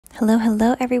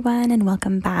Hello everyone, and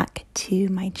welcome back to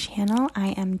my channel. I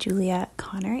am Julia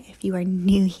Connor. If you are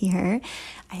new here,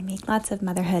 I make lots of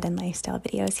motherhood and lifestyle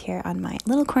videos here on my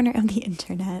little corner of the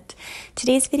internet.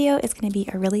 Today's video is going to be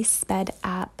a really sped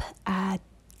up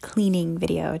cleaning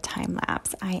video time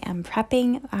lapse. I am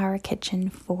prepping our kitchen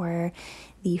for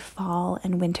the fall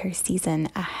and winter season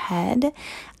ahead.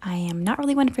 I am not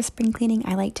really one for spring cleaning.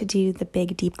 I like to do the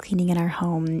big deep cleaning in our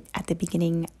home at the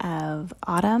beginning of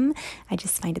autumn. I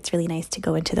just find it's really nice to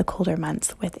go into the colder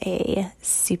months with a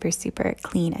super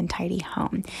clean and tidy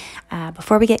home.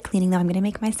 Before we get cleaning though, I'm going to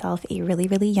make myself a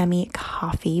really yummy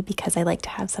coffee because I like to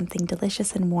have something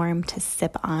delicious and warm to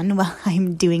sip on while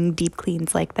I'm doing deep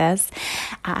cleans like this.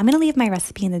 I'm going to leave my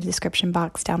recipe in the description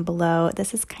box down below.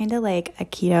 This is kind of like a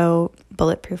keto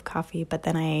bulletproof coffee, but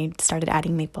then I started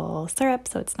adding maple syrup,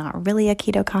 so it's not really a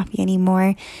keto coffee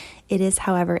anymore. It is,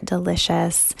 however,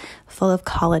 delicious, full of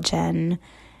collagen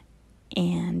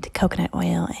and coconut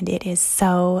oil, and it is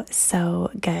so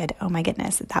good. Oh my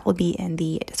goodness, that will be in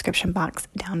the description box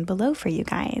down below for you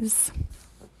guys.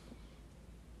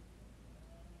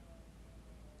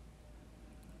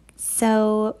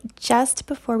 So just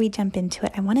before we jump into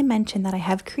it, I want to mention that I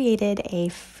have created a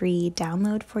free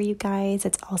download for you guys.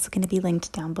 It's also going to be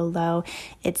linked down below.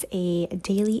 It's a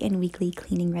daily and weekly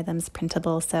cleaning rhythms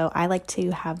printable. So I like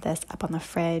to have this up on the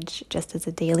fridge just as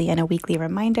a daily and a weekly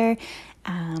reminder.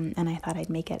 And I thought I'd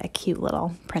make it a cute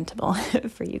little printable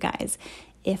for you guys.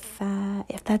 If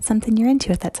that's something you're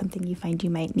into, if that's something you find you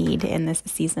might need in this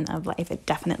season of life, it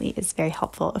definitely is very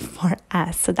helpful for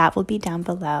us. So that will be down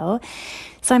below.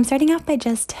 So I'm starting off by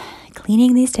just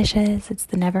cleaning these dishes. It's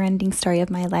the never-ending story of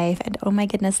my life. And oh my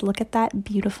goodness, look at that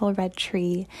beautiful red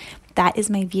tree. That is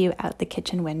my view out the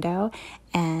kitchen window.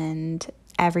 And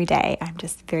every day, I'm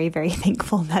just very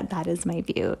thankful that that is my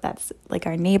view. That's like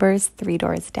our neighbors 3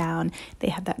 doors down. They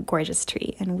have that gorgeous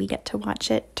tree, and we get to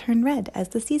watch it turn red as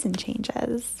the season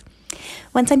changes.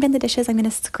 Once I'm done the dishes, I'm going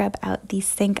to scrub out the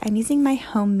sink. I'm using my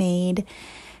homemade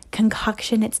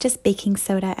concoction. It's just baking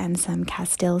soda and some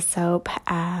Castile soap,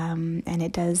 and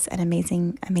it does an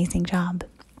amazing job.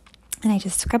 And I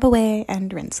just scrub away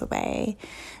and rinse away.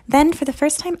 Then for the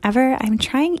first time ever, I'm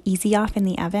trying easy off in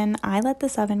the oven. I let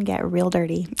this oven get real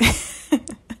dirty.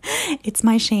 It's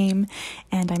my shame.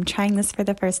 And I'm trying this for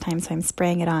the first time, so I'm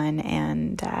spraying it on,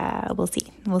 and we'll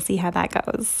see. We'll see how that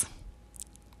goes.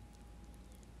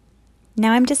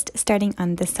 Now I'm just starting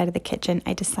on this side of the kitchen.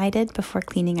 I decided before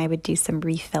cleaning I would do some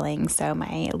refilling. So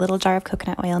my little jar of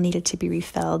coconut oil needed to be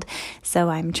refilled. So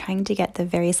I'm trying to get the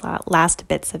various last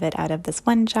bits of it out of this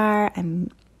one jar. I'm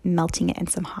melting it in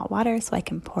some hot water so I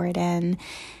can pour it in.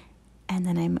 And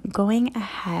then I'm going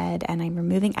ahead and I'm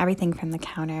removing everything from the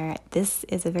counter. This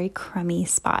is a very crummy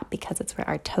spot because it's where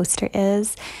our toaster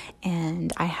is.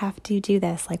 And I have to do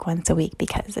this like once a week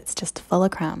because it's just full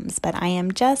of crumbs. But I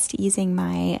am just using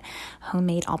my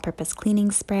homemade all-purpose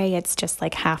cleaning spray. It's just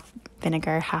like half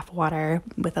vinegar, half water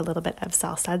with a little bit of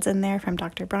sal suds in there from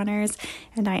Dr. Bronner's.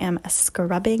 And I am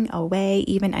scrubbing away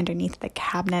even underneath the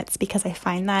cabinets because I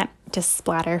find that just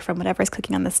splatter from whatever's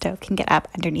cooking on the stove can get up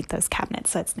underneath those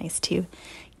cabinets. So it's nice to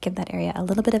give that area a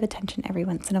little bit of attention every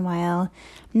once in a while.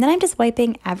 And then I'm just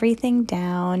wiping everything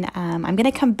down. I'm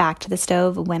going to come back to the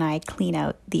stove when I clean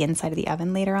out the inside of the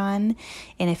oven later on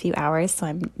in a few hours. So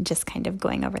I'm just kind of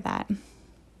going over that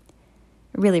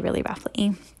really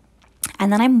roughly.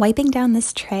 And then I'm wiping down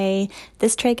this tray.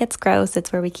 This tray gets gross.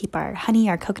 It's where we keep our honey,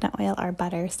 our coconut oil, our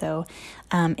butter. So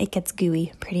it gets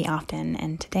gooey pretty often.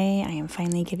 And today I am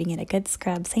finally giving it a good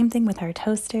scrub. Same thing with our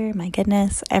toaster. My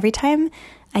goodness. Every time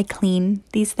I clean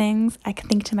these things, I can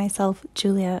think to myself,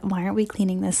 Julia, why aren't we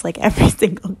cleaning this like every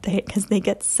single day? Because they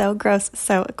get so gross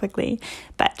so quickly.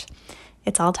 But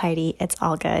it's all tidy. It's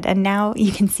all good. And now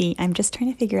you can see I'm just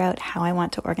trying to figure out how I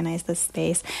want to organize this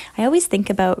space. I always think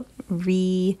about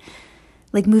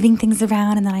moving things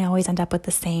around, and then I always end up with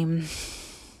the same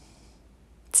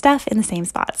stuff in the same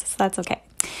spots. So that's okay.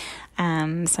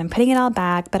 So I'm putting it all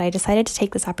back, but I decided to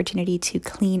take this opportunity to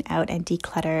clean out and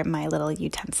declutter my little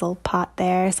utensil pot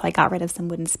there. So I got rid of some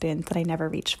wooden spoons that I never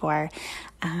reached for,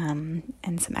 and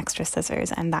some extra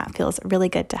scissors. And that feels really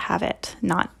good to have it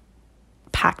not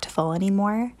packed full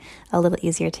anymore, a little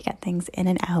easier to get things in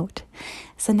and out.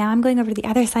 So now I'm going over to the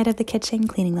other side of the kitchen,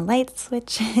 cleaning the light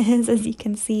switches, as you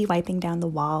can see, wiping down the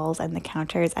walls and the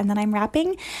counters. And then I'm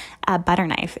wrapping a butter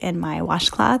knife in my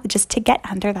washcloth just to get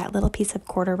under that little piece of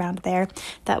quarter round there.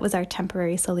 That was our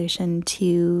temporary solution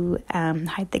to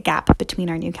hide the gap between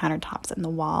our new countertops and the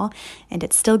wall. And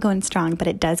it's still going strong, but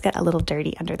it does get a little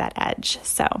dirty under that edge.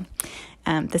 So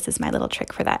this is my little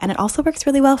trick for that. And it also works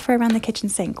really well for around the kitchen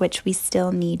sink, which we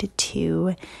still need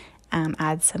to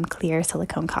add some clear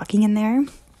silicone caulking in there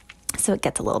so it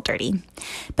gets a little dirty.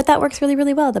 But that works really,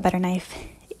 really well, the butter knife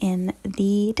in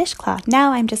the dishcloth.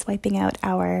 Now I'm just wiping out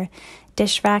our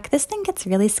dish rack. This thing gets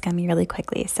really scummy really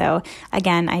quickly. So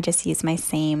again, I just use my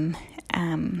same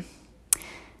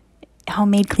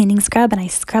homemade cleaning scrub, and I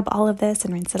scrub all of this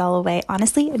and rinse it all away.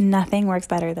 Honestly, nothing works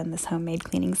better than this homemade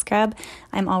cleaning scrub.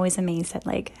 I'm always amazed at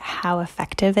like how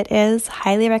effective it is.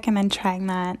 Highly recommend trying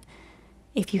that.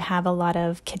 If you have a lot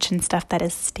of kitchen stuff that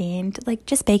is stained, like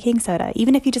just baking soda.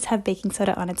 Even if you just have baking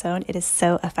soda on its own, it is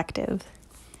so effective.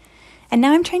 And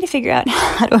now I'm trying to figure out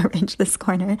how to arrange this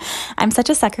corner. I'm such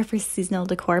a sucker for seasonal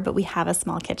decor, but we have a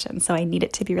small kitchen, so I need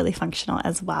it to be really functional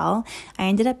as well. I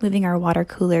ended up moving our water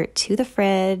cooler to the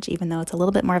fridge, even though it's a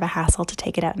little bit more of a hassle to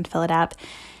take it out and fill it up.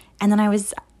 And then I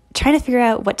was trying to figure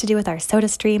out what to do with our soda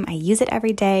stream. I use it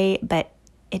every day, but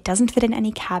it doesn't fit in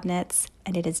any cabinets,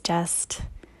 and it is just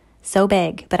so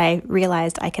big. But I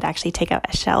realized I could actually take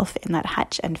out a shelf in that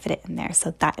hutch and fit it in there.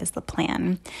 So that is the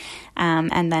plan.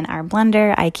 And then our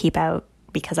blender I keep out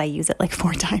because I use it like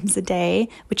 4 times a day,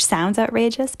 which sounds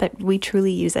outrageous, but we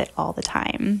truly use it all the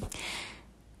time.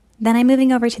 Then I'm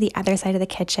moving over to the other side of the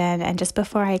kitchen, and just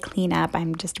before I clean up,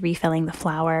 I'm just refilling the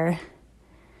flour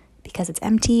because it's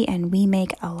empty, and we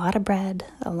make a lot of bread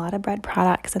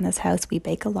products in this house. We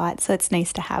bake a lot, so it's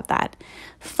nice to have that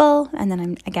full. And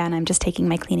then I'm just taking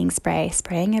my cleaning spray,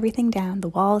 spraying everything down, the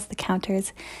walls, the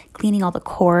counters, cleaning all the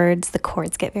cords. The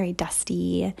cords get very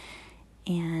dusty,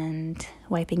 and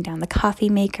wiping down the coffee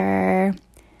maker,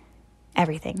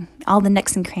 everything, all the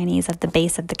nooks and crannies of the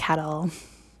base of the kettle.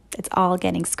 It's all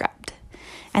getting scrubbed.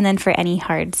 And then for any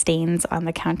hard stains on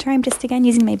the counter, I'm just, again,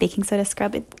 using my baking soda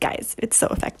scrub. Guys, it's so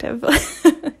effective.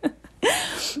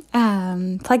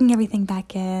 Plugging everything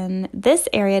back in. This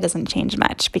area doesn't change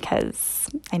much because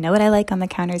I know what I like on the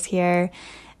counters here.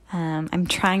 I'm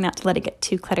trying not to let it get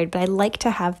too cluttered, but I like to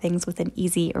have things within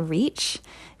easy reach.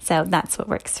 So that's what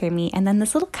works for me. And then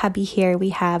this little cubby here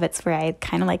it's where I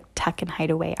kind of like tuck and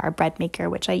hide away our bread maker,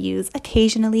 which I use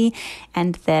occasionally,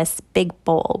 and this big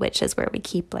bowl, which is where we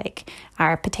keep like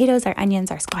our potatoes, our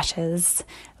onions, our squashes,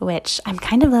 which I'm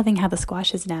kind of loving how the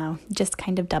squashes now just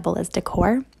kind of double as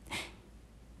decor.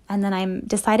 And then I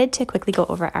decided to quickly go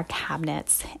over our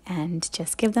cabinets and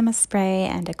just give them a spray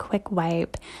and a quick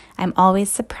wipe. I'm always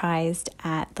surprised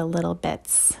at the little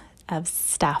bits of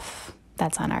stuff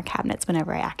that's on our cabinets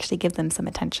whenever I actually give them some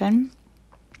attention.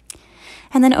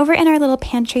 And then over in our little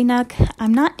pantry nook,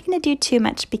 I'm not going to do too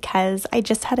much because I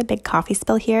just had a big coffee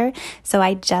spill here. So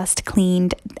I just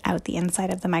cleaned out the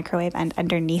inside of the microwave and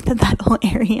underneath of that whole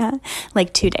area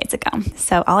like 2 days ago.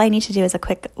 So all I need to do is a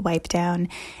quick wipe down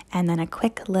and then a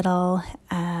quick little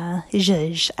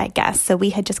zhuzh, I guess. So we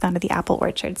had just gone to the apple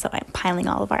orchard, so I'm piling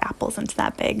all of our apples into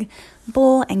that big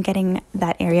bowl and getting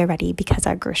that area ready because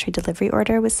our grocery delivery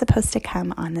order was supposed to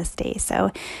come on this day.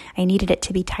 So I needed it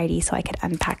to be tidy so I could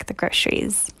unpack the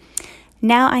groceries.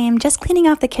 Now I am just cleaning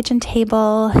off the kitchen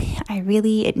table.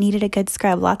 It needed a good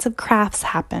scrub. Lots of crafts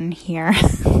happen here.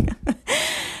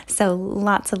 So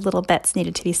lots of little bits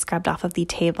needed to be scrubbed off of the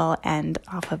table and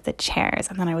off of the chairs.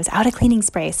 And then I was out of cleaning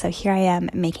spray, so here I am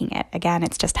making it. Again,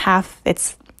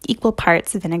 it's equal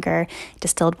parts vinegar,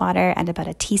 distilled water, and about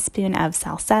a teaspoon of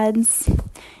sal suds.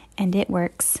 And it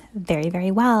works very,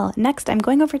 very well. Next, I'm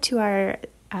going over to our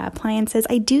appliances.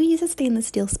 I do use a stainless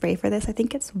steel spray for this. I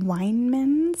think it's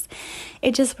Weinmann's.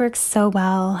 It just works so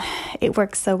well. It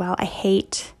works so well. I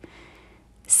hate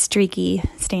streaky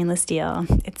stainless steel.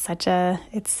 It's such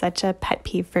a pet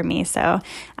peeve for me. So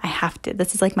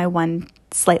this is like my one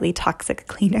slightly toxic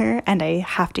cleaner, and I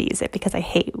have to use it because I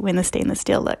hate when the stainless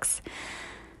steel looks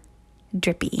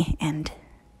drippy and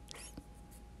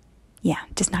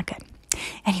just not good.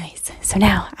 Anyways, so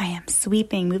now I am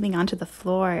sweeping, moving on to the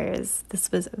floors.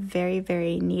 This was very,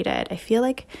 very needed. I feel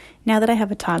like now that I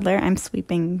have a toddler, I'm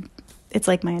sweeping. It's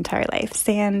like my entire life.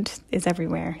 Sand is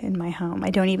everywhere in my home.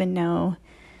 We don't even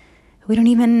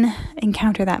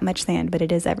encounter that much sand, but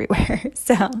it is everywhere.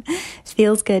 So it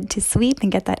feels good to sweep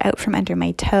and get that out from under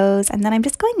my toes. And then I'm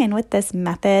just going in with this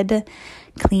Method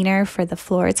cleaner for the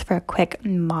floors for a quick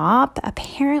mop.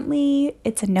 Apparently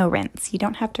it's a no rinse. You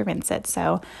don't have to rinse it.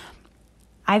 So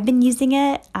I've been using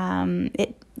it.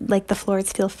 The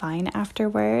floors feel fine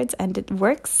afterwards, and it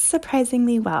works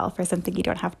surprisingly well for something you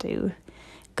don't have to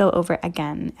go over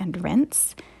again and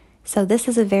rinse. So this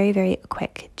is a very, very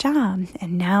quick job.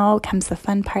 And now comes the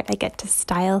fun part. I get to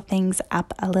style things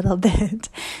up a little bit.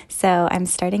 So I'm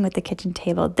starting with the kitchen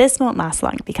table. This won't last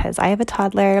long because I have a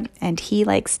toddler and he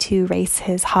likes to race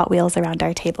his Hot Wheels around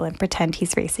our table and pretend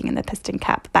he's racing in the piston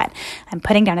cup. But I'm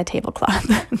putting down a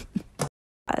tablecloth.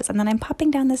 was. And then I'm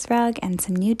popping down this rug and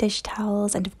some new dish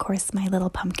towels and of course my little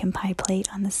pumpkin pie plate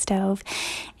on the stove.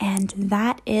 And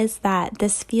that is that.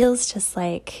 This feels just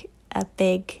like a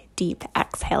big, deep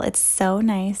exhale. It's so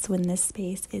nice when this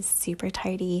space is super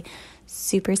tidy,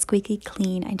 super squeaky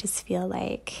clean. I just feel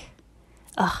like,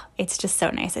 oh, it's just so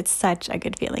nice. It's such a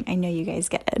good feeling. I know you guys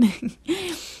get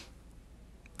it.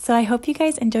 So I hope you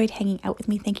guys enjoyed hanging out with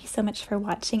me. Thank you so much for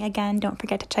watching. Again, don't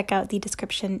forget to check out the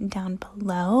description down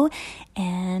below.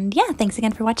 And yeah, thanks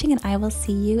again for watching, and I will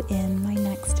see you in my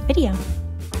next video.